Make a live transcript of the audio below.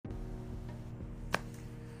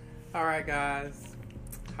Alright, guys.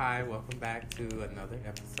 Hi, welcome back to another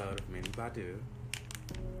episode of Mini Badu.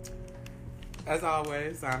 As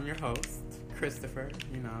always, I'm your host, Christopher,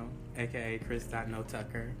 aka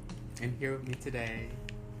Chris.NoTucker. And here with me today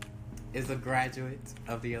is a graduate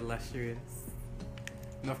of the illustrious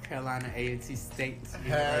North Carolina A&T State University.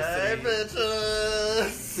 Hey,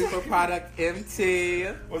 bitches! Super Product MT.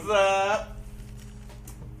 What's up?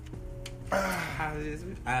 How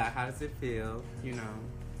does it feel,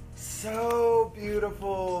 So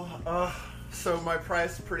beautiful. So my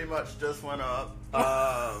price pretty much just went up.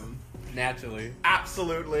 Naturally.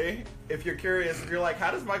 Absolutely. If you're curious, if you're like,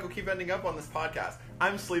 how does Michael keep ending up on this podcast?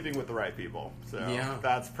 I'm sleeping with the right people. So Yeah.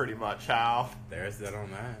 That's pretty much how. There's that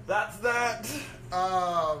on that. That's that.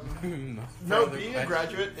 No, being a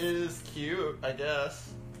graduate is cute, I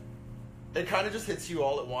guess. It kind of just hits you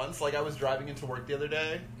all at once. Like, I was driving into work the other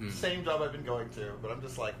day. Same job I've been going to. But I'm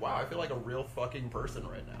just like, wow, I feel like a real fucking person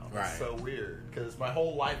right now. That's so weird. Because my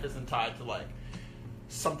whole life isn't tied to, like,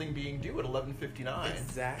 something being due at 11:59.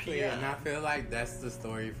 Exactly. PM. And I feel like that's the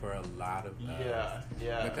story for a lot of us.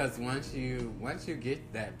 Yeah. Because once you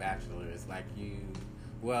get that bachelor's,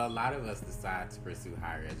 a lot of us decide to pursue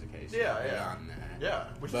higher education. Yeah. Beyond that. Yeah,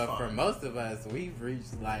 which but is fine. for most of us, we've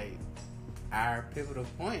reached, our pivotal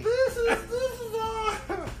point This is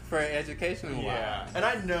for educational wise. Yeah, and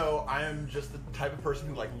I know I am just the type of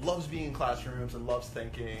person who loves being in classrooms and loves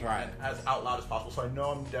thinking Right. and as out loud as possible. So I know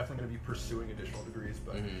I'm definitely going to be pursuing additional degrees.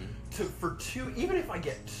 But even if I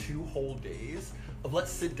get 2 whole days of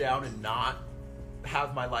let's sit down and not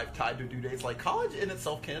have my life tied to due dates, college in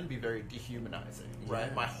itself can be very dehumanizing, right?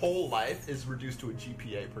 Yeah. My whole life is reduced to a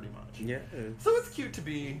GPA pretty much. Yeah. So it's cute to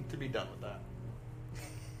be done with that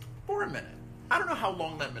for a minute. I don't know how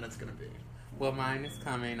long that minute's going to be. Well, mine is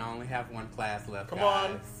coming. I only have one class left. Come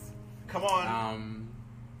guys. on.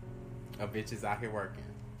 A bitch is out here working.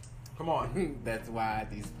 Come on. That's why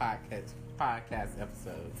these podcast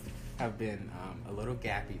episodes have been a little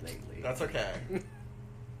gappy lately. That's okay.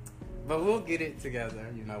 But we'll get it together,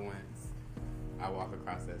 once I walk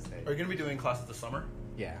across that stage. Are you going to be doing classes this summer?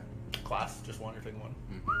 Yeah. Class? Just one? You're taking one?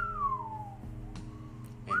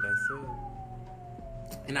 And that's it.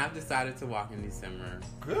 And I've decided to walk in December.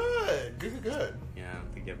 Good.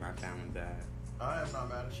 To get my family that. I am not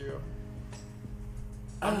mad at you.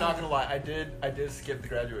 I'm not going to lie. I did skip the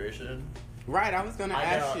graduation. Right, I was going to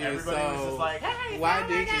ask you. Everybody was just like, hey, why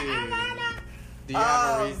did you? Do you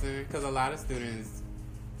have a reason? Because a lot of students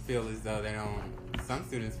feel as though they don't. Some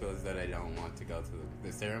students feel as though they don't want to go to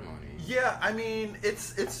the ceremony. Yeah, I mean,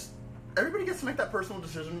 it's everybody gets to make that personal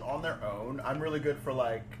decision on their own. I'm really good for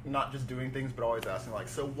not just doing things, but always asking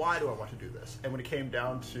so why do I want to do this? And when it came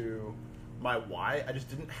down to my why, I just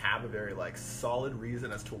didn't have a very solid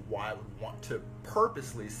reason as to why I would want to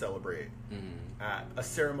purposely celebrate at a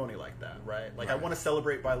ceremony like that, right? I want to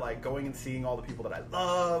celebrate by going and seeing all the people that I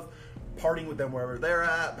love, partying with them wherever they're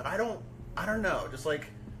at, but I don't know, just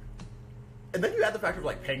and then you add the factor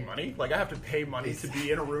of paying money. I have to pay money to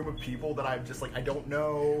be in a room of people that I'm just I don't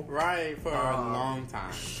know. Right, for a long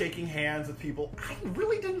time. Shaking hands with people I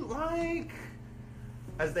really didn't like.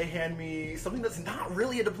 As they hand me something that's not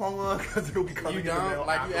really a diploma because it'll be coming in the mail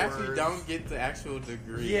you afterwards. actually don't get the actual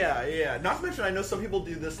degree. Yeah. Not to mention, I know some people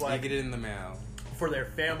do this you get it in the mail for their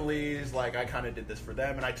families. I kind of did this for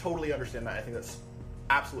them, and I totally understand that. I think that's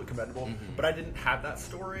absolutely commendable. But I didn't have that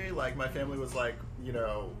story. My family was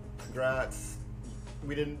congrats.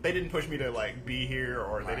 They didn't push me to be here,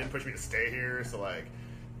 or they didn't push me to stay here. So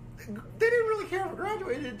they didn't really care if I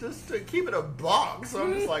graduated, just to keep it a buck. So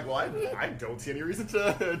I'm just well, I don't see any reason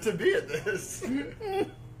to be at this.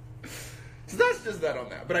 So that's just that on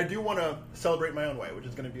that. But I do want to celebrate my own way, which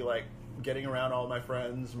is going to be getting around all my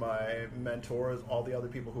friends, my mentors, all the other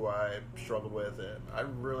people who I struggled with, and I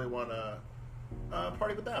really want to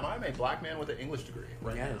party with them. I'm a black man with an English degree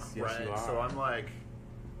right now. Yes, right? you are. So I'm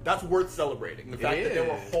that's worth celebrating. The fact that there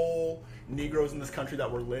were whole Negroes in this country that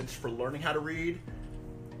were lynched for learning how to read,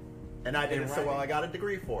 and I did it so well I got a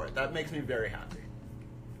degree for it. That makes me very happy.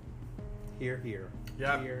 Here.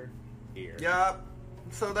 Yep. Here. Yep.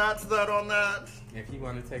 So that's that on that. If you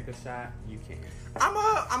want to take a shot, you can. I'm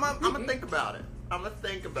gonna think about it.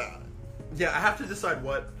 Yeah, I have to decide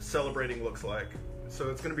what celebrating looks like. So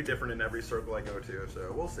it's gonna be different in every circle I go to.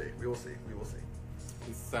 So we'll see. We will see.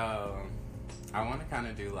 So I want to kind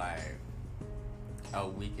of do a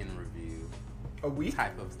weekend review. A week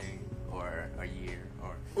type of thing, or a year,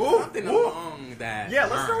 or something along that. Yeah,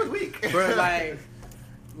 let's start with week. But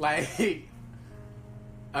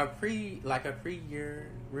a pre-year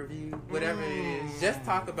review, whatever it is. Just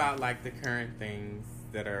talk about the current things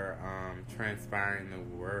that are transpiring in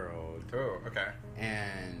the world. Oh, okay.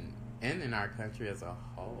 And and in our country as a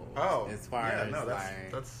whole. Oh, as far yeah, as no,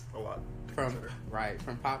 like that's a lot to from consider.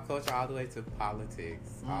 from pop culture all the way to politics,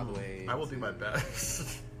 all the way. I will do my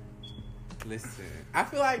best. Listen, I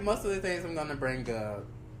feel like most of the things I'm gonna bring up,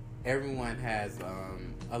 everyone has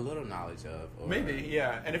a little knowledge of. Or, Maybe,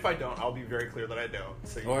 yeah. And if I don't, I'll be very clear that I don't.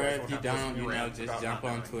 So Or guys if won't you have to listen to don't, me rant just about jump not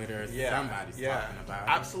on knowing. Twitter. Yeah, Somebody's talking about it.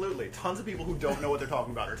 Absolutely. Tons of people who don't know what they're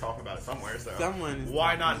talking about are talking about it somewhere. So Someone is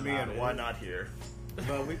why not talking me about and it. why not here?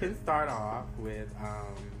 But we can start off with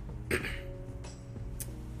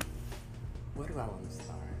what do I want to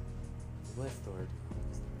start? What story do I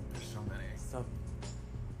want to start? There's so many. So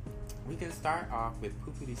we can start off with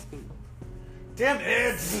Poopity Scoop. Damn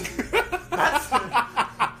it! That's,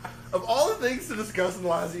 of all the things to discuss in the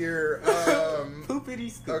last year, Poopity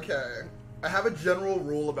Scoop. okay. I have a general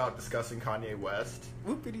rule about discussing Kanye West.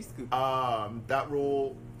 Poopity Scoop. That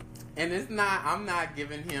rule. And it's not, I'm not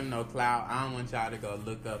giving him no clout. I don't want y'all to go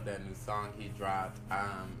look up that new song he dropped.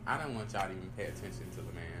 I don't want y'all to even pay attention to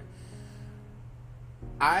the man.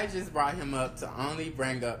 I just brought him up to only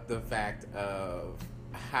bring up the fact of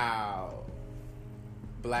how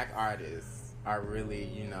black artists are really,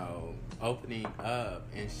 you know, opening up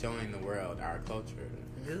and showing the world our culture.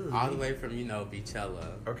 Ew. All the way from, you know, Beachella.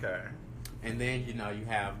 Okay. And then, you know, you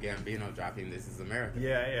have Gambino dropping This Is America.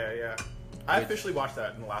 Yeah. I officially watched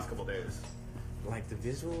that in the last couple days. Like the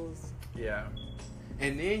visuals. Yeah.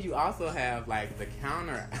 And then you also have like the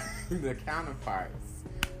counterparts,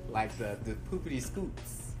 like the Poopity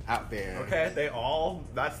Scoops out there. Okay,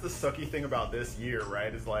 that's the sucky thing about this year,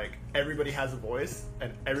 right? Is like everybody has a voice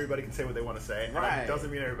and everybody can say what they want to say. And Right. it doesn't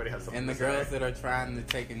mean everybody has something And the to girls say. that are trying to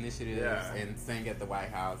take initiatives Yeah. and sing at the White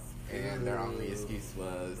House, and their only excuse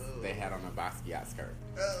was they had on a Basquiat skirt.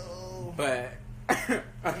 Oh. But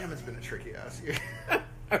Damn, it's been a tricky ass year.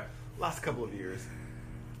 Last couple of years.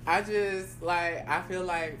 I feel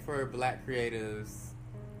like for black creatives,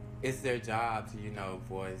 it's their job to, you know,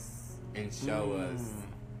 voice and show us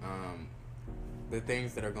the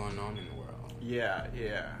things that are going on in the world. Yeah.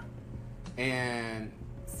 And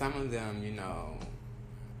some of them, you know,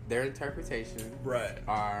 their interpretations Right.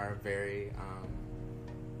 are very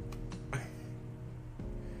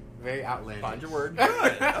very outlandish. Find your word. Good.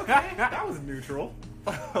 Okay. That was neutral.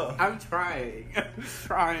 I'm trying.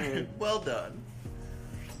 Trying. Well done.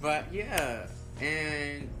 But yeah,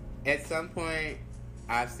 and at some point,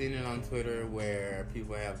 I've seen it on Twitter where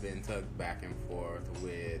people have been tugged back and forth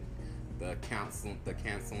with the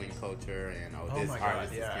canceling culture, and Oh this my God,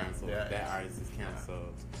 artist yeah, is canceled, yeah, that yeah. artist is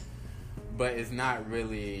canceled. But it's not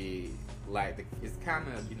really like it's kind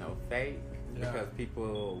of, you know, fake. Yeah. Because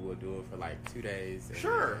people will do it for like 2 days. And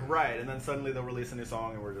Sure, right. And then suddenly they'll release a new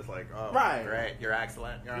song and we're just like, oh, Right. great, you're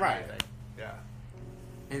excellent. You're Right. amazing. Yeah.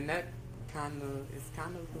 And that it's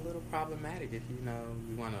kind of a little problematic if, you know,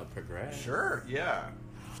 you want to progress. Sure, yeah.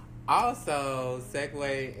 Also,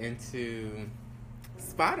 segue into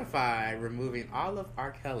Spotify removing all of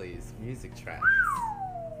R. Kelly's music tracks.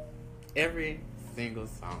 Every single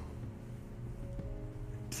song.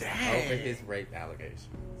 Dang. Over his rape allegations.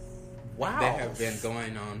 Wow. They have been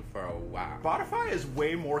going on for a while. Spotify is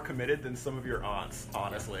way more committed than some of your aunts,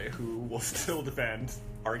 honestly, who will still defend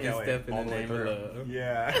R. And Kelly step in all the the way name of through. love.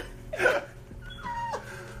 Yeah.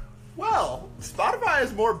 Well, Spotify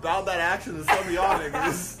is more about that action than some of y'all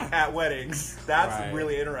niggas at weddings. That's Right.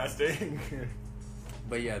 really interesting.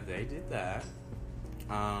 But yeah, they did that.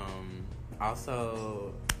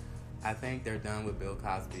 Also, I think they're done with Bill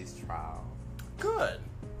Cosby's trial. Good.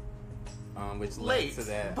 Which Late, led to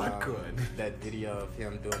that, but good. that video of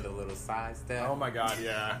him doing the little side step. Oh my god,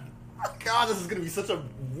 yeah. God, this is gonna be such a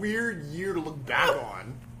weird year to look back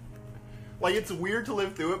on. Like, it's weird to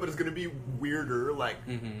live through it, but it's gonna be weirder, like,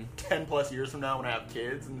 10 plus years from now when I have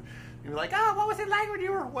kids, and you're like, what was it like when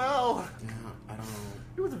you were, well... Yeah, I don't...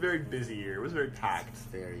 It was a very busy year. It was very packed. It's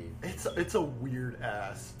very... It's a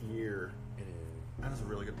weird-ass year. It is. That is a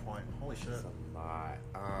really good point. Holy shit. It's a lot.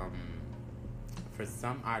 For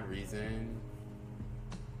some odd reason,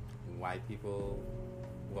 white people,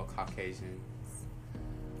 well, Caucasians,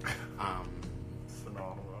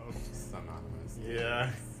 Synonymous. synonymous.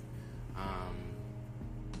 Yeah.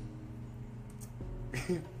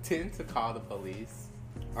 Tend to call the police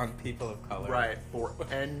on people of color. Right, for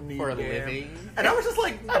any For a damn- living. And I was just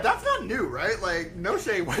like, that's not new, right? Like, no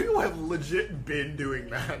shade. White people have legit been doing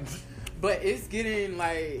that. But it's getting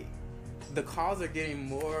like the calls are getting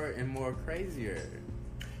more and more crazier.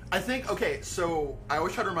 I think, okay, so I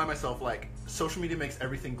always try to remind myself, like, social media makes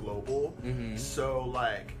everything global. Mhm. So,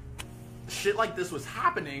 like, shit like this was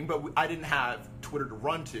happening, but I didn't have Twitter to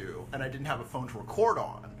run to, and I didn't have a phone to record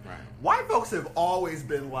on. Right. White folks have always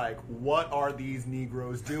been like, what are these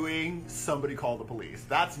Negroes doing? Somebody call the police.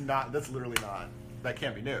 That's literally not, that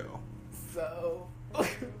can't be new. So,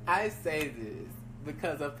 I say this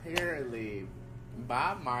because apparently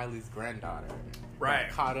Bob Marley's granddaughter Right.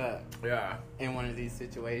 got caught up Yeah. in one of these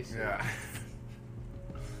situations. Yeah.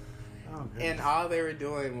 Oh, And all they were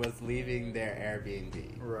doing was leaving their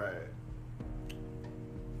Airbnb. right.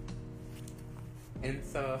 And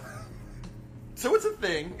so... So it's a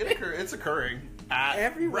thing. It's occurring at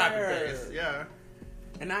Everywhere. rapid pace. Yeah.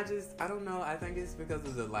 And I don't know, I think it's because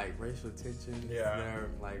of the, like, racial tensions Yeah. that are,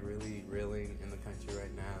 like, really reeling in the country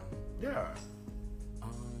right now. Yeah.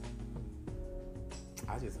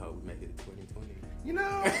 I just hope we make it to 2020. You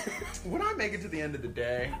know, when I make it to the end of the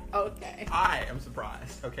day, Okay. I am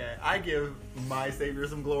surprised, okay? I give my Savior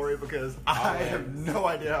some glory because I have no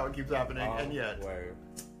idea how it keeps happening, and yet.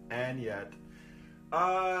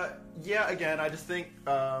 Yeah, again, I just think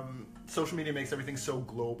social media makes everything so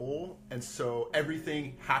global, and so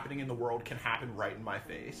everything happening in the world can happen right in my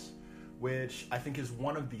face, which I think is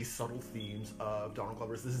one of the subtle themes of Donald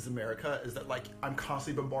Glover's This Is America, is that, like, I'm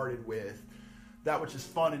constantly bombarded with that which is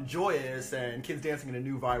fun and joyous, and kids dancing in a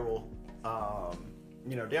new viral,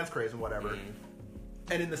 dance craze and whatever.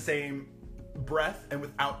 And in the same breath and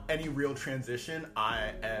without any real transition,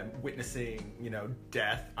 I am witnessing,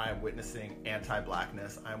 death. I am witnessing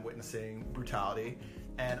anti-blackness. I am witnessing brutality.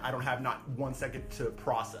 And I don't have not 1 second to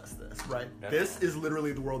process this, right? This is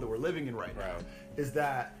literally the world that we're living in right now. Is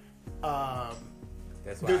that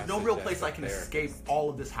there's no real place I can escape all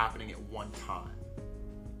of this happening at one time.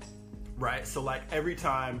 Right? So, like, every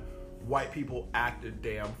time white people act a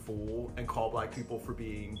damn fool and call black people for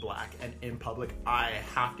being black and in public, I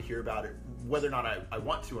have to hear about it, whether or not I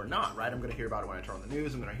want to or not, right? I'm going to hear about it when I turn on the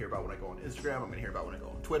news. I'm going to hear about it when I go on Instagram. I'm going to hear about it when I go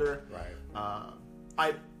on Twitter.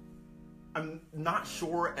 Right. I'm not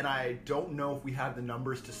sure, and I don't know if we have the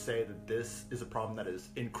numbers to say that this is a problem that has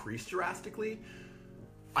increased drastically.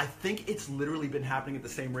 I think it's literally been happening at the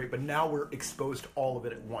same rate, but now we're exposed to all of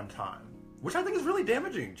it at one time. Which I think is really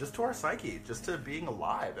damaging, just to our psyche, just to being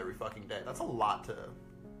alive every fucking day. That's a lot to,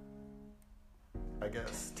 I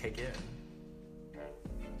guess, take in.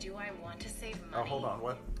 Do I want to save money? Oh, hold on,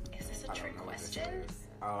 what? Is this a trick question?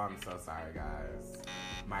 Oh, I'm so sorry, guys.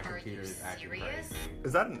 My computer is acting serious? crazy.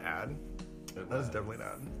 Is that an ad? That is definitely an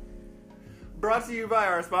ad. Brought to you by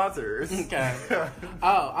our sponsors. Okay.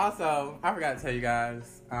 Oh, also, I forgot to tell you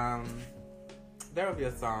guys, there will be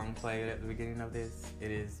a song played at the beginning of this.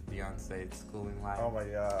 It is Beyonce's Schooling Life. Oh my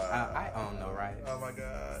god. I own no rights. Oh my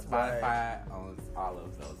god. Spotify owns all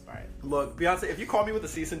of those rights. Look, Beyonce, if you call me with a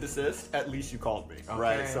cease and desist, at least you called me, Okay.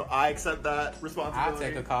 right? So I accept that responsibility. I'll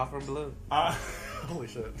take a call from Blue. Holy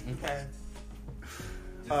shit. Okay.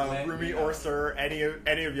 Let Rumi me know. or Sir, any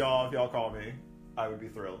of y'all, if y'all call me, I would be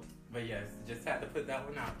thrilled. But yes, just had to put that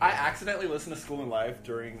one out. I accidentally listened to School and Life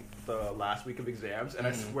during the last week of exams, and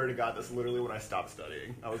I swear to God, that's literally when I stopped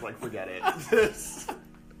studying. I was like, forget it.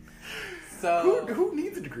 So who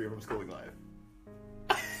needs a degree from Schooling Life?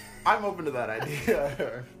 I'm open to that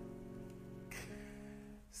idea.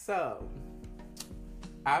 So,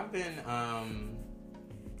 I've been,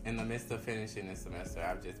 in the midst of finishing this semester,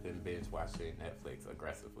 I've just been binge watching Netflix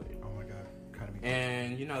aggressively. Oh my god, kind of.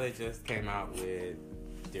 And, they just came out with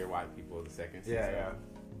Dear White People, the second season. Yeah.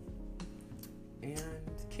 And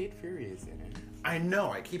Kid Fury is in it. I know,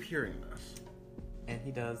 I keep hearing this. And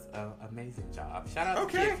he does an amazing job. Shout out to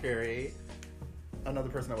Okay. Kid Fury. Another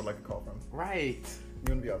person I would like to call from. Right.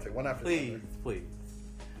 You and Beyonce, one after the other. Please.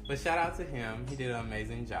 But shout out to him. He did an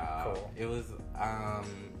amazing job. Cool. It was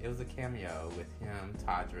a cameo with him,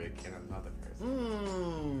 Todrick, and another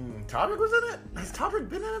person. Todrick was in it? Has Todrick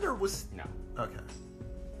been in it, or was... No. Okay.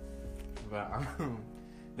 But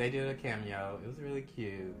they did a cameo. It was really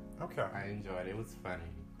cute. Okay. I enjoyed it. It was funny.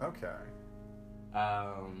 Okay.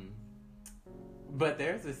 But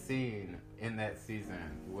there's a scene in that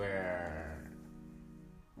season where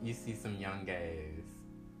you see some young gays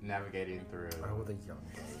navigating through. Oh, the young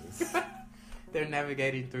gays. They're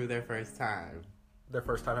navigating through their first time. Their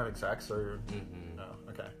first time having sex, or... Mm-hmm. No,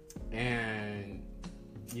 okay. And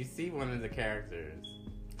you see one of the characters,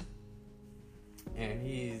 and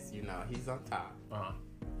he's on top. Uh-huh.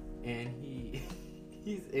 And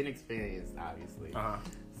he's inexperienced, obviously. Uh-huh.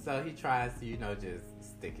 So he tries to, just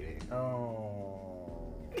stick it in.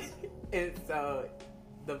 Oh. And so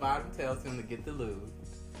the bottom tells him to get the lube,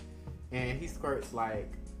 and he squirts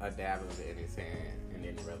like a dab of it in his hand, and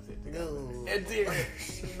then rubs it together. No. And then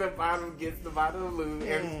the bottom gets the bottom of the lube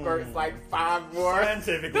and squirts like 5 more.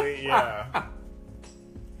 Scientifically, yeah.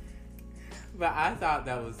 But I thought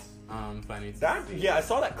that was funny. Yeah, I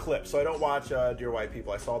saw that clip. So I don't watch Dear White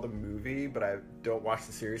People. I saw the movie, but I don't watch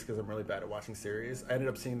the series because I'm really bad at watching series. I ended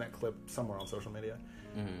up seeing that clip somewhere on social media,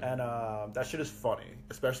 and that shit is funny,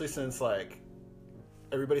 especially since like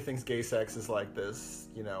everybody thinks gay sex is like this,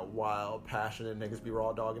 you know, wild, passionate niggas be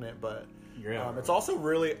raw dogging it, but it's also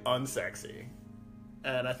really unsexy,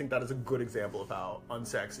 and I think that is a good example of how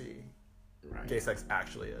unsexy gay sex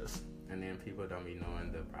actually is. And then people don't be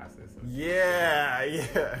knowing the process of Yeah.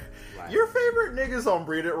 Like, your favorite niggas on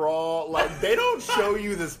Breed It Raw, like, they don't show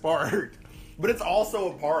you this part. But it's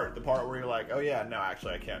also the part where you're like, oh yeah, no,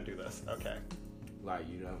 actually I can't do this. Okay. Like,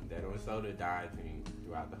 they don't show the dieting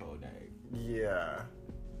throughout the whole day. Yeah.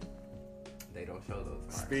 They don't show those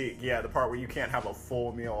parts. The part where you can't have a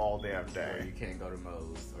full meal all damn Or day. you can't go to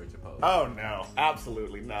Moe's or Chipotle. Oh no,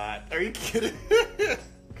 absolutely not. Are you kidding?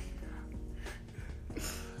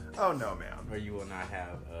 Oh no, man. Or you will not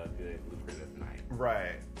have a good lucrative night.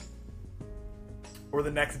 Right. Or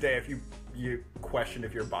the next day if you question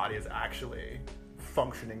if your body is actually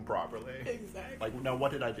functioning properly. Exactly. Like, no,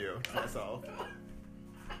 what did I do to myself?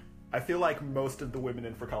 I feel like most of the women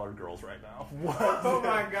in For Colored Girls right now. What? Oh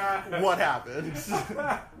my God. What happened?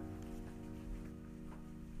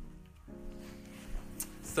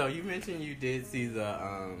 So you mentioned you did see the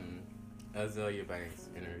Azealia Banks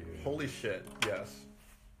interview. Holy shit, yes.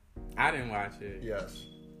 I didn't watch it. Yes.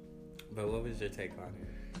 But what was your take on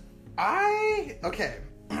it? Okay.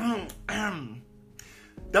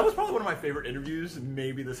 That was probably one of my favorite interviews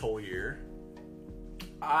maybe this whole year.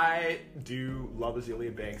 I do love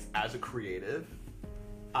Azealia Banks as a creative.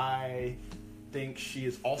 I think she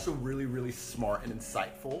is also really, really smart and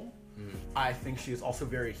insightful. I think she is also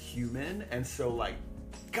very human, and so like,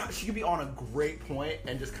 God, she could be on a great point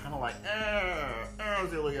and just kind of like,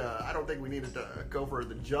 Azealia, I don't think we needed to go for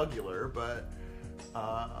the jugular, but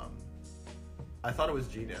I thought it was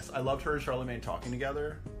genius. I loved her and Charlamagne talking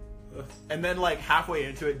together. And then like halfway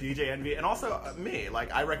into it, DJ Envy, and also me,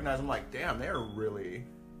 like I recognize them like, damn, they're really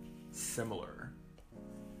similar.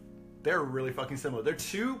 They're really fucking similar. They're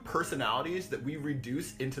two personalities that we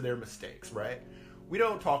reduce into their mistakes, right? We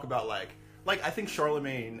don't talk about like I think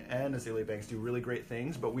Charlamagne and Azealia Banks do really great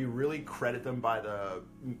things, but we really credit them by the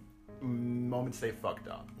moments they fucked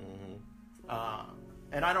up.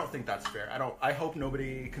 And I don't think that's fair. I hope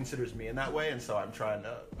nobody considers me in that way, and so I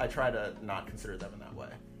try to not consider them in that way.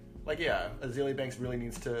 Like, yeah, Azealia Banks really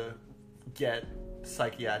needs to get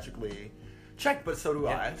psychiatrically checked, but so do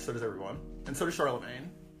I. So does everyone. And so does Charlamagne.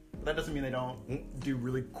 But that doesn't mean they don't do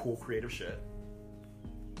really cool creative shit.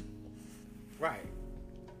 Right.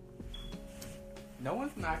 No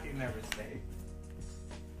one's knocking their mistakes.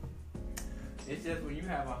 It's just when you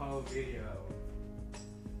have a whole video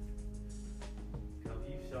of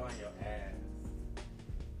you showing your ass.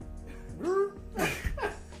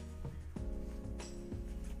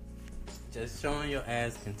 Just showing your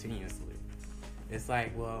ass continuously. It's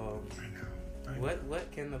like, well, I know.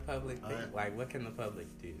 what can the public think? Like, what can the public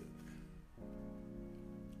do?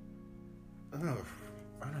 Ugh,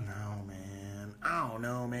 I don't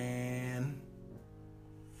know, man.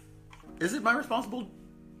 Is it my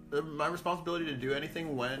responsibility to do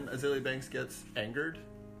anything when Azealia Banks gets angered?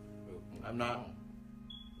 I'm not.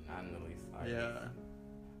 Not in the least. Like, Yeah.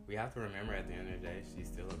 We have to remember at the end of the day, she's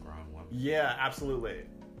still a grown woman. Yeah, absolutely.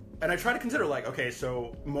 And I try to consider, like, okay,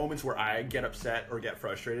 so moments where I get upset or get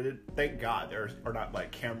frustrated, thank God there are not,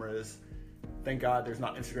 like, cameras. Thank God there's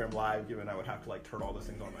not Instagram Live, given I would have to, like, turn all those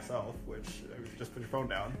things on myself, which, just put your phone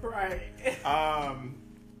down. Right.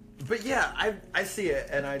 But yeah, I see it,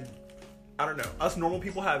 and I don't know. Us normal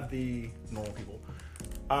people have the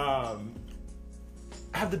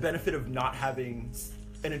benefit of not having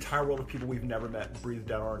an entire world of people we've never met breathe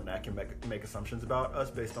down our neck and make assumptions about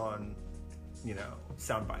us based on, you know,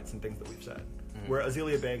 sound bites and things that we've said. Where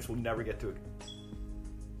Azealia Banks will never get to,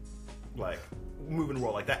 like, move in a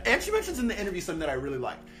world like that. And she mentions in the interview something that I really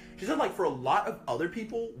liked. She said, like, for a lot of other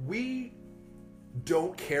people, we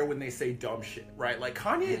don't care when they say dumb shit, right? Like,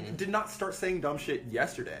 Kanye did not start saying dumb shit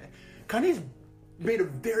yesterday. Kanye's made a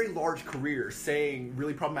very large career saying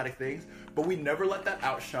really problematic things, but we never let that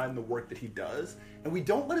outshine the work that he does. And we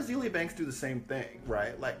don't let Azealia Banks do the same thing,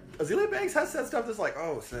 right? Like, Azealia Banks has said stuff that's like,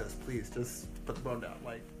 oh, sis, please, just put the phone down.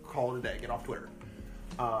 Like, call it a day. Get off Twitter.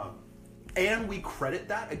 And we credit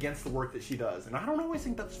that against the work that she does. And I don't always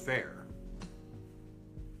think that's fair.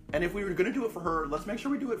 And if we were going to do it for her, let's make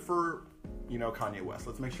sure we do it for, Kanye West.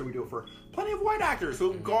 Let's make sure we do it for plenty of white actors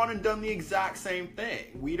who have gone and done the exact same thing.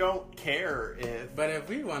 We don't care if. But if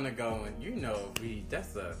we want to go and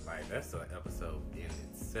that's an episode in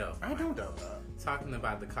itself. I don't doubt that. Talking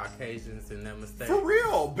about the Caucasians and their mistakes. For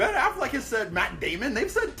real, Ben Affleck has said Matt Damon. They've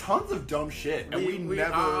said tons of dumb shit, and we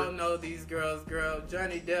never. all know these girls.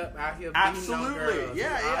 Johnny Depp out here beating Absolutely, on girls.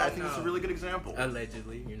 yeah. I think it's a really good example.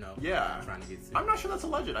 Allegedly, Yeah, I'm trying to get. I'm not sure that's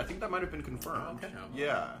alleged. I think that might have been confirmed. Okay.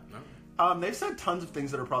 Yeah. No. They've said tons of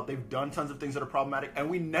things that are they've done tons of things that are problematic, and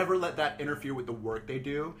we never let that interfere with the work they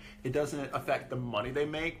do. It doesn't affect the money they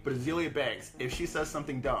make. But Azealia Banks, if she says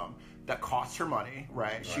something dumb that costs her money,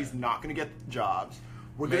 right? She's not going to get jobs.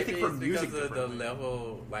 We're going to think for music because of the differently.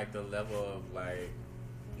 level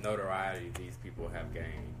of notoriety these people have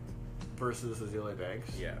gained Versus Azealia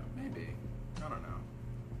Banks. Yeah. Maybe. I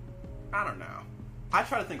don't know. I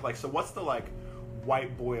try to think so what's the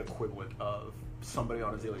white boy equivalent of somebody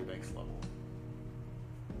on Azealia Banks level?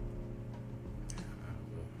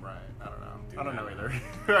 Right. I don't know. I don't know either.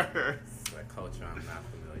 It's a culture I'm not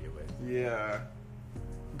familiar with. Yeah.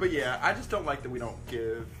 But yeah, I just don't like that we don't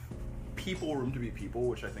give people room to be people,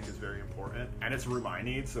 which I think is very important. And it's room I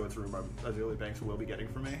need, so it's room Azealia Banks will be getting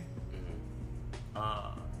from me.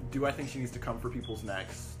 Mm-hmm. Do I think she needs to come for people's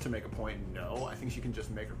necks to make a point? No. I think she can just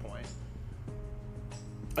make her point.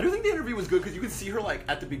 I do think the interview was good because you could see her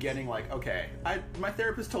at the beginning, okay, my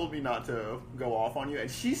therapist told me not to go off on you, and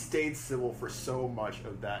she stayed civil for so much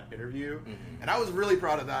of that interview, and I was really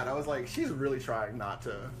proud of that. I was like, she's really trying not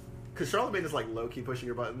to, because Charlamagne is low key pushing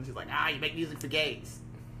her buttons. She's like, you make music for gays.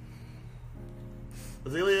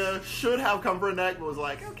 Azealia should have come for a neck, but was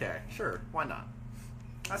like, okay, sure, why not?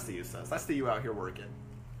 That's the you, sis. That's the you out here working.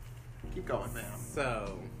 Keep going, man.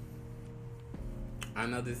 So, I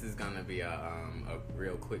know this is gonna be a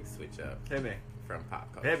real quick switch up. Hit me. From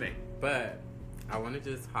pop culture. Hit me. But I want to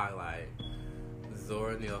just highlight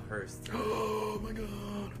Zora Neale Hurston. Oh my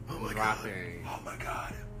god. Oh my dropping god. Oh my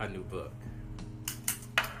god. a new book.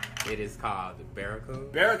 It is called Barracoon.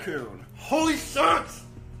 Barracoon. Holy shit!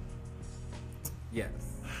 Yes.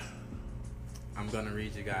 I'm gonna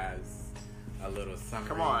read you guys a little summary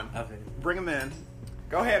Come on. of it. Bring him in.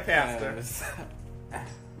 Go ahead, Pastor.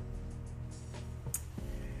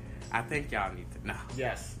 I think y'all need to know.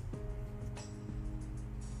 Yes.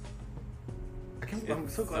 I'm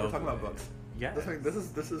so glad we're talking about books. Yeah.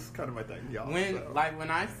 This is kind of my thing, y'all.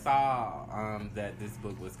 When I saw that this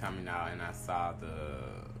book was coming out and I saw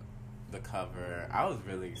the cover, I was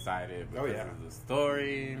really excited because of the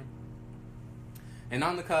story. And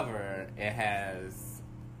on the cover, it has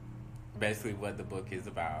basically what the book is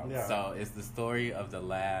about. Yeah. So it's the story of the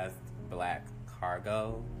last black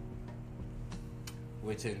cargo,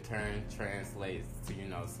 which in turn translates to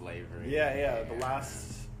slavery. Yeah. The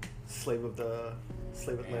last slave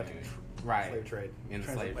Atlantic right slave trade in the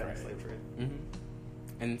slave trade. Mm-hmm.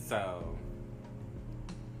 And so.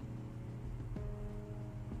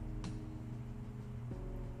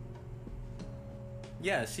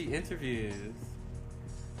 Yeah, she interviews.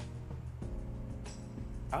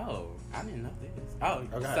 Oh, I didn't know this. Oh,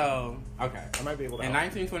 okay. So, okay. I might be able to. In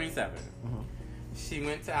 1927, Mhm. she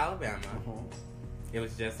went to Alabama. Mhm. It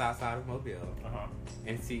was just outside of Mobile. Uh-huh.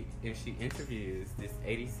 And she interviews this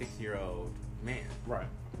 86-year-old man. Right.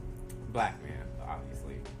 Black man,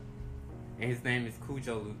 obviously. And his name is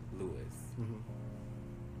Cujo Lewis. Mhm.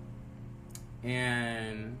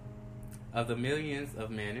 And of the millions of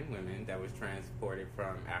men and women that was transported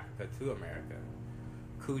from Africa to America,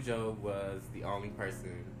 Cujo was the only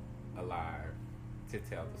person alive to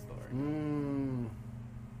tell the story. Mm.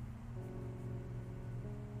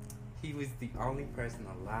 He was the only person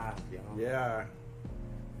alive, y'all. Yeah.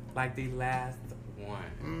 The last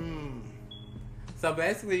one. Mm. So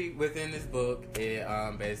basically, within this book, it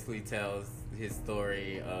basically tells his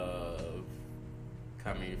story of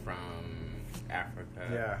coming from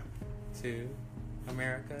Africa to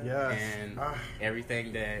America. Yes. And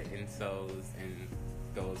everything that ensues and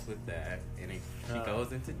goes with that. And she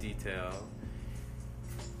goes into detail.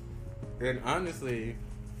 And honestly,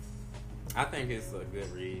 I think it's a good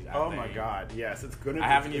read. My god, yes, it's good. I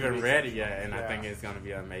haven't even read it yet, and I think it's going to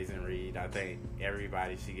be an amazing read. I think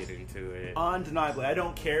everybody should get into it. Undeniably. I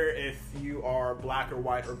don't care if you are black or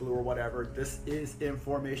white or blue or whatever. This is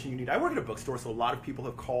information you need. I work at a bookstore, so a lot of people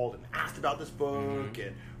have called and asked about this book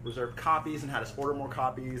and reserved copies and had us order more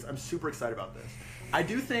copies. I'm super excited about this. I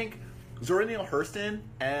do think Zora Neale Hurston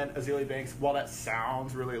and Azealia Banks, while that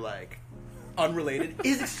sounds really unrelated,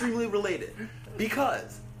 is extremely related.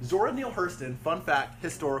 Because Zora Neale Hurston, fun fact,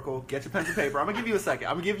 historical, get your pens and paper. I'm going to give you a second.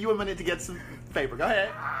 I'm going to give you a minute to get some paper. Go ahead.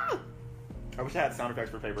 I wish I had sound effects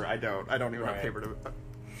for paper. I don't even have paper to...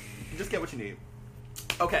 just get what you need.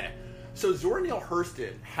 Okay, so Zora Neale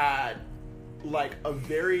Hurston had like a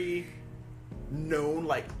very known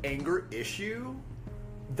like anger issue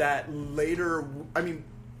that later, I mean,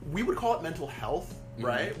 we would call it mental health,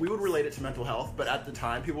 right? We would relate it to mental health, but at the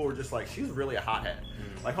time, people were just like, she's really a hothead.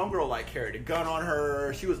 Like, homegirl, like, carried a gun on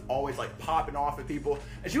her. She was always, like, popping off at people.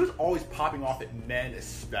 And she was always popping off at men,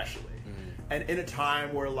 especially. And in a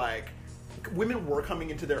time where, like, women were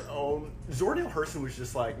coming into their own, Zora Neale Hurston was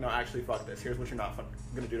just like, no, actually, fuck this. Here's what you're not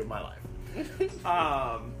going to do to my life.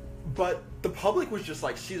 But the public was just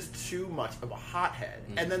like, she is too much of a hothead.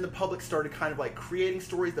 And then the public started kind of like creating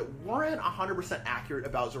stories that weren't 100% accurate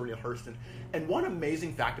about Zora Neale Hurston. And one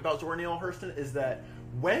amazing fact about Zora Neale Hurston is that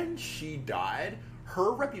when she died,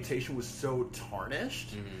 her reputation was so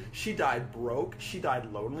tarnished. She died broke, she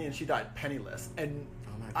died lonely, and she died penniless. And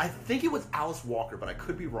I think it was Alice Walker, but I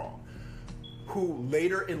could be wrong, who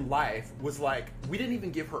later in life was like, we didn't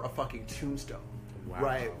even give her a fucking tombstone.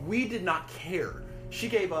 Right? We did not care. She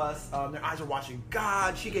gave us Their Eyes Are Watching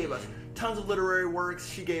God. She gave us tons of literary works.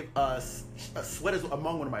 She gave us Sweat is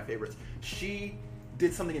among one of my favorites. She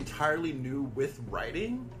did something entirely new with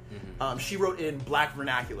writing. She wrote in Black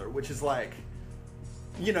vernacular, which is like,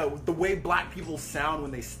 you know, the way black people sound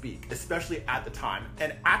when they speak, especially at the time.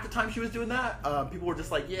 And at the time she was doing that, people were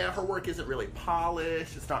just like, yeah, her work isn't really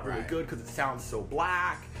polished. It's not really good because it sounds so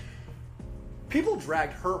black. People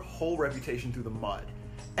dragged her whole reputation through the mud.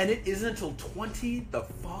 And it isn't until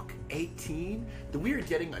 2018 that we are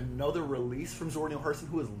getting another release from Zora Neale Hurston,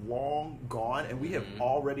 who is long gone, and we have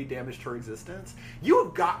already damaged her existence. You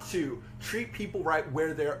have got to treat people right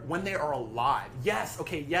when they are alive. Yes,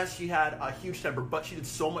 okay, yes, she had a huge temper, but she did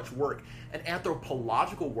so much work, and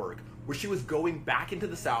anthropological work, where she was going back into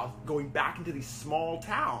the South, going back into these small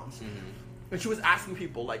towns. And she was asking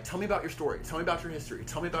people, like, tell me about your story. Tell me about your history.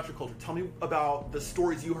 Tell me about your culture. Tell me about the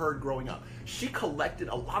stories you heard growing up. She collected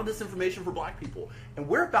a lot of this information for black people. And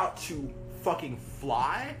we're about to fucking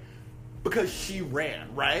fly because she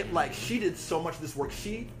ran, right? Like, she did so much of this work.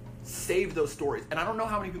 She saved those stories. And I don't know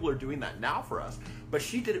how many people are doing that now for us, but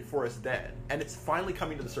she did it for us then. And it's finally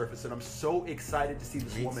coming to the surface. And I'm so excited to see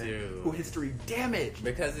this woman who history damaged.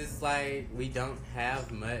 Because it's like, we don't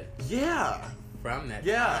have much. Yeah. From that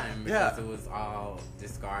time, because it was all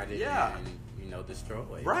discarded and, you know,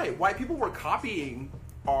 destroyed. Right. White people were copying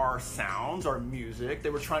our sounds, our music. They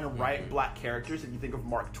were trying to write black characters. And you think of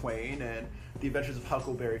Mark Twain and The Adventures of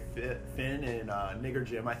Huckleberry Finn and Nigger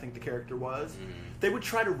Jim, I think the character was. They would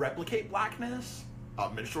try to replicate blackness.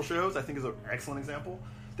 Minstrel shows, I think, is an excellent example.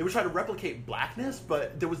 They would try to replicate blackness,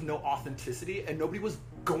 but there was no authenticity, and nobody was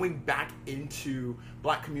going back into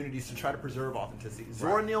black communities to try to preserve authenticity.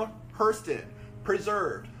 Zora Neale Hurston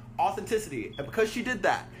preserved authenticity, and because she did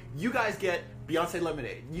that, you guys get Beyonce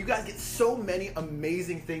Lemonade. You guys get so many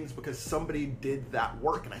amazing things because somebody did that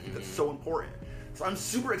work, and I think that's so important. So I'm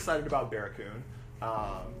super excited about Barracoon.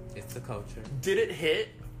 It's the culture. Did it hit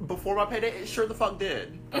before my payday? It sure the fuck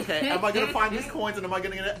did. Okay, am I gonna find these coins and am I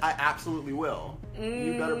gonna get it? I absolutely will.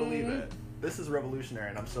 You better believe it. This is revolutionary,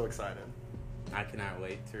 and I'm so excited. I cannot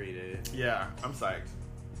wait to read it. Yeah, I'm psyched.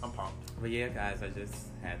 I'm pumped. But yeah, guys, I just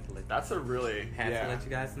had to let to let you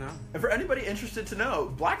guys know. And for anybody interested to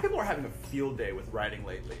know, black people are having a field day with writing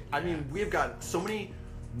lately. I mean, we have got so many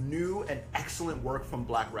new and excellent work from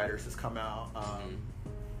black writers has come out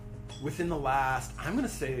within the last, I'm going to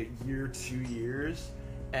say, a year, 2 years.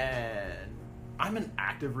 And I'm an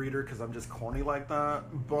active reader because I'm just corny like that.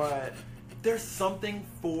 But there's something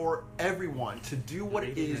for everyone to do what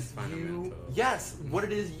it is what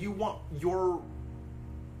it is you want your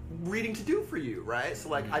reading to do for you, right? So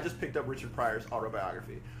like, I just picked up Richard Pryor's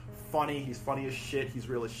autobiography. Funny, he's funny as shit, he's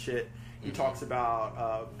real as shit. He talks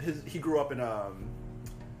about he grew up in a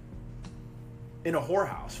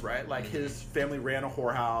whorehouse, right? Like his family ran a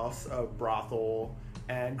whorehouse, a brothel,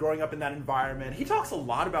 and growing up in that environment, he talks a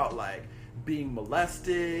lot about like being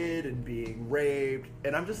molested and being raped,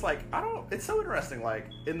 and I'm just like, it's so interesting, like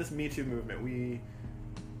in this Me Too movement,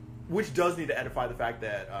 which does need to edify the fact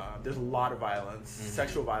that there's a lot of violence,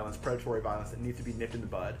 sexual violence, predatory violence that needs to be nipped in the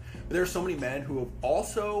bud. But there are so many men who have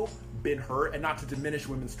also been hurt, and not to diminish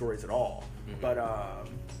women's stories at all, but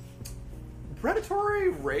predatory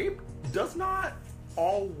rape does not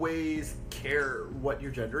always care what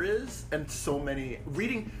your gender is. And so many,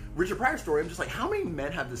 reading Richard Pryor's story, I'm just like, how many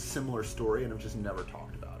men have this similar story and have just never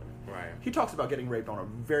talked about it? Right. He talks about getting raped on a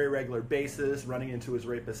very regular basis, running into his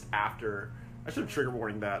rapist after. I should have trigger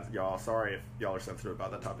warned that, y'all. Sorry if y'all are sensitive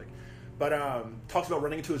about that topic. But talks about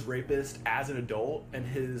running into his rapist as an adult, and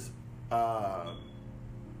his the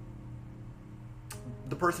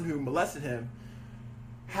person who molested him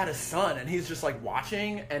had a son, and he's just like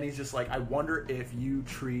watching, and he's just like, I wonder if you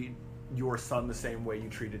treat your son the same way you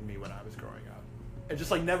treated me when I was growing up, and just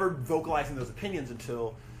like never vocalizing those opinions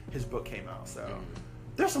until his book came out. So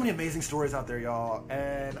there's so many amazing stories out there, y'all,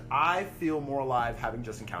 and I feel more alive having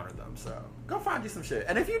just encountered them. So go find you some shit,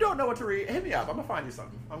 and if you don't know what to read, hit me up. I'm gonna find you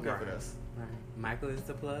something. I'm good for this. Right. Michael is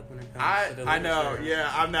the plug when it comes to the I know, literature.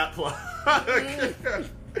 yeah, I'm that plug.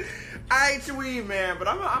 I ain't your weed, man, but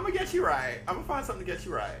I'm gonna get you right. I'm gonna find something to get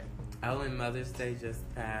you right. Oh, and Mother's Day just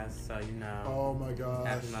passed, so you know. Oh my gosh.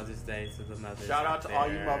 Happy Mother's Day to the mothers. Shout out to all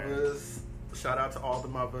you there. mothers. Shout out to all the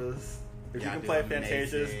mothers. If Y'all you can do play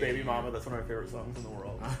Fantasia's amazing. Baby Mama, that's one of my favorite songs in the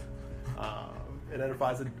world. It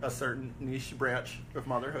identifies a certain niche branch of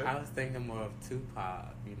motherhood. I was thinking more of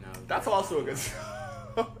Tupac, you know. That's also a good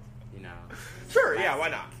song. You know. Sure, yeah, why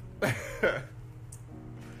not?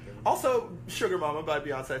 Also, Sugar Mama by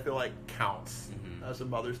Beyonce, I feel like counts as a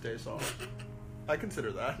Mother's Day song. I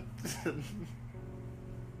consider that.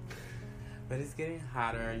 But it's getting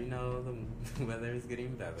hotter, you know, the weather is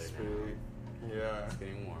getting better now. Sweet. Yeah. It's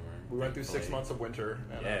getting warmer. We went through 6 thankfully. months of winter.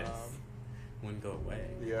 And, Yes. Wouldn't go away.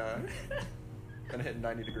 yeah. And it hit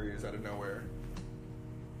 90 degrees out of nowhere.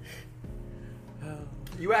 Oh.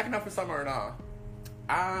 You acting up for summer or not?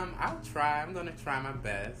 I'll try. I'm gonna try my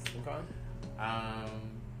best. Okay.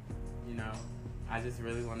 You know, I just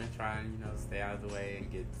really want to try and, you know, stay out of the way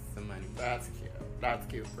and get some money. That's cute. That's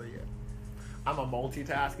cute for you. I'm a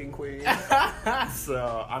multitasking queen.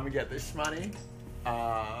 So I'm gonna get this money.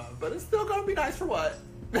 But it's still gonna be nice for what?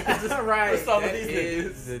 Right. For some of that these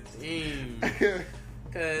is niggas. the thing.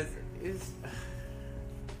 Because it's...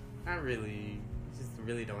 I really... just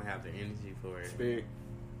really don't have the energy for it. Speak.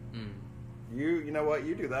 Mm. You know what?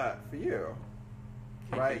 You do that for you.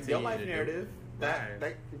 Can Right? Your continue life to do narrative.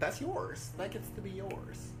 Right. That's yours. That gets to be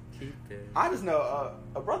yours. Keep it. I just know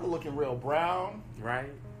a brother looking real brown. Right?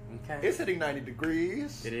 Okay. It's hitting 90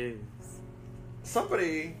 degrees. It is.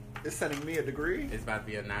 Somebody is sending me a degree. It's about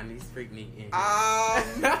to be a 90s freak meet in here.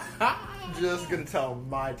 I'm just gonna tell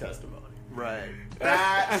my testimony. Right.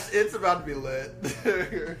 It's about to be lit.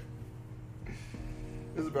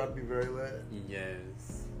 It's about to be very lit.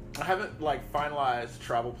 Yes. I haven't like finalized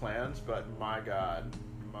travel plans, but my god.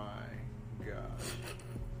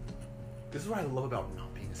 This is what I love about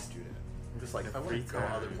not being a student. I'm just like, if I want to Free go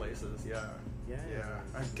time. other places, yeah. Yeah.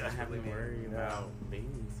 I I have definitely to need- worry yeah. about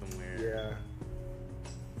being somewhere. Yeah.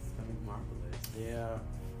 It's gonna be marvelous. Yeah.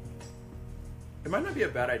 It might not be a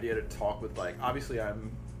bad idea to talk with, like, obviously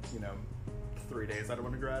I'm, 3 days out of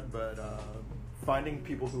undergrad, but finding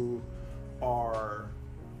people who are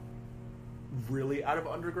really out of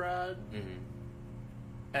undergrad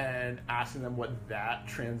and asking them what that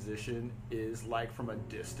transition is like from a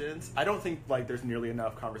distance. I don't think, like, there's nearly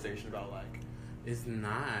enough conversation about, like, It's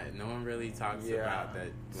not. No one really talks Yeah. about that.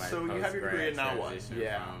 Like, So you have your degree and now what? transition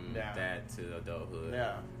Yeah, from yeah. that to adulthood.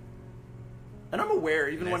 yeah. And I'm aware,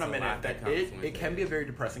 even And when there's I'm a in lot it, that that comes it with can it. be a very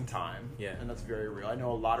depressing time. Yeah. And that's very real. I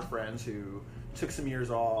know a lot of friends who took some years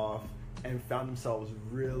off and found themselves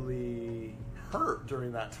really hurt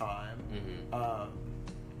during that time.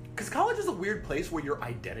 Because college is a weird place where your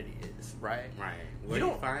identity is, right? Right. Where do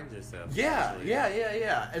you don't- find yourself? Yeah, actually?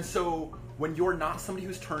 yeah. And so when you're not somebody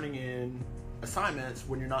who's turning in assignments,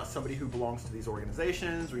 when you're not somebody who belongs to these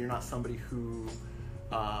organizations, when you're not somebody who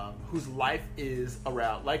whose life is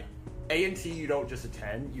around, like, A&T, you don't just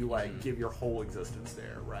attend, you like give your whole existence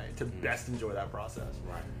there, right? To best enjoy that process.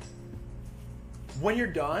 Right. When you're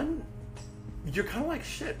done, you're kind of like,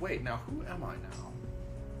 shit, wait, now who am I now?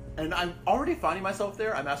 And I'm already finding myself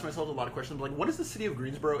there. I'm asking myself a lot of questions, like, what is the city of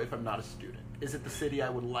Greensboro if I'm not a student? Is it the city I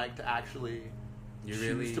would like to actually You choose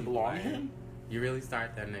really to belong like, in? You really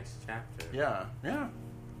start that next chapter. Yeah.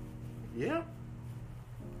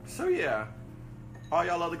 So yeah, all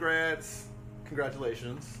y'all other grads,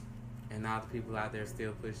 congratulations. And all the people out there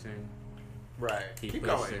still pushing. Right. Keep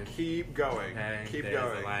going. pushing. Keep going. Okay? Keep There's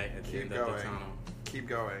going. a light at the Keep end going. of the tunnel. Keep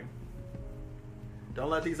going. Don't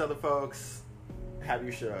let these other folks have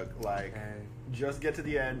you shook. Like, Okay. just get to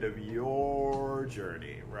the end of your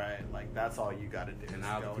journey, right? Like, that's all you got to do. And is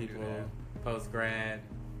all go the and do people, post grad,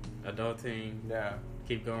 adulting, that.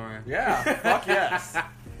 keep going. Yeah. Fuck yes.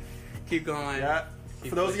 Keep going. Yeah. Keep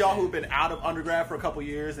For those of y'all pushing. who've been out of undergrad for a couple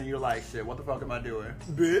years and you're like, shit, what the fuck am I doing?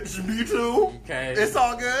 Bitch, me too. Okay. It's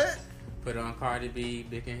all good. Put on Cardi B,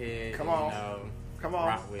 Big and Head. Come and, on. You know, Come on.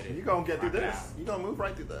 rock with it. You're going to get through Rock it this. out. You're going to move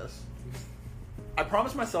right through this. I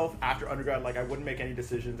promised myself after undergrad, like, I wouldn't make any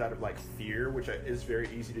decisions out of, like, fear, which is very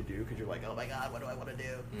easy to do because you're like, oh my God, what do I want to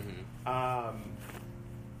do?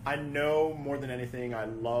 I know more than anything, I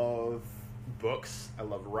love books. I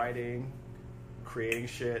love writing. creating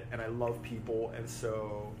shit, and I love people, and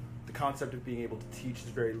so the concept of being able to teach is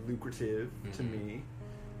very lucrative to me.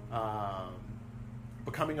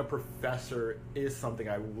 Becoming a professor is something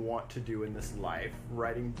I want to do in this life.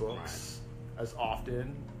 Writing books as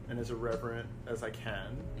often and as irreverent as I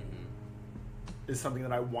can is something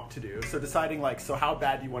that I want to do. So deciding, like, so how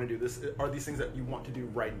bad do you want to do this? Are these things that you want to do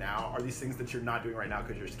right now? Are these things that you're not doing right now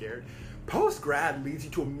because you're scared? Post-grad leads you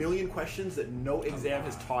to a million questions that no exam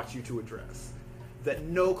has taught you to address, that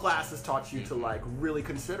no class has taught you to, like, really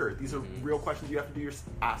consider. These are real questions you have to do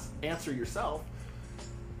answer yourself.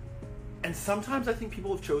 And sometimes I think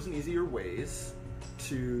people have chosen easier ways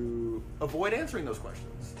to avoid answering those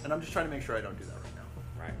questions. And I'm just trying to make sure I don't do that right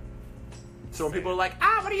now. Right. So when people are like,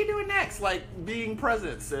 what are you doing next? Like, being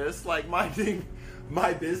present, sis. Like, minding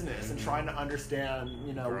my business and trying to understand,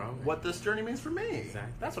 you know, what this journey means for me.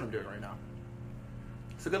 Exactly. That's what I'm doing right now.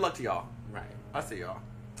 So good luck to y'all. Right. I see y'all.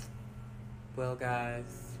 Well,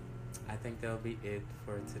 guys, I think that'll be it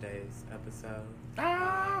for today's episode.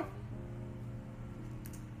 I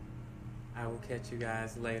will catch you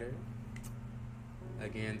guys later.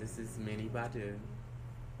 Again, this is Minnie Badu.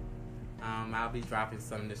 I'll be dropping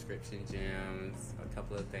some description gems, a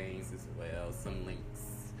couple of things as well, some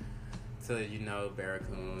links to, you know,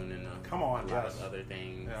 Barracoon and a lot of other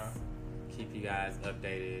things. Yeah. Keep you guys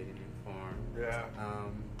updated and informed. Yeah.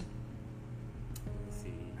 Let's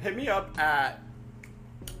see. Hit me up at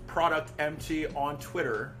ProductMT on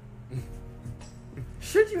Twitter.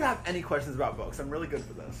 Should you have any questions about books? I'm really good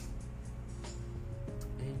for this.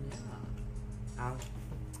 And yeah, I'll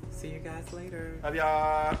see you guys later. Love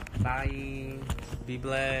ya. Bye. Be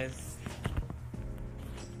blessed.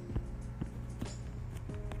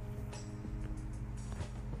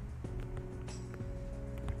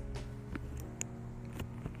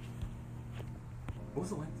 What was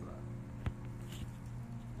the link?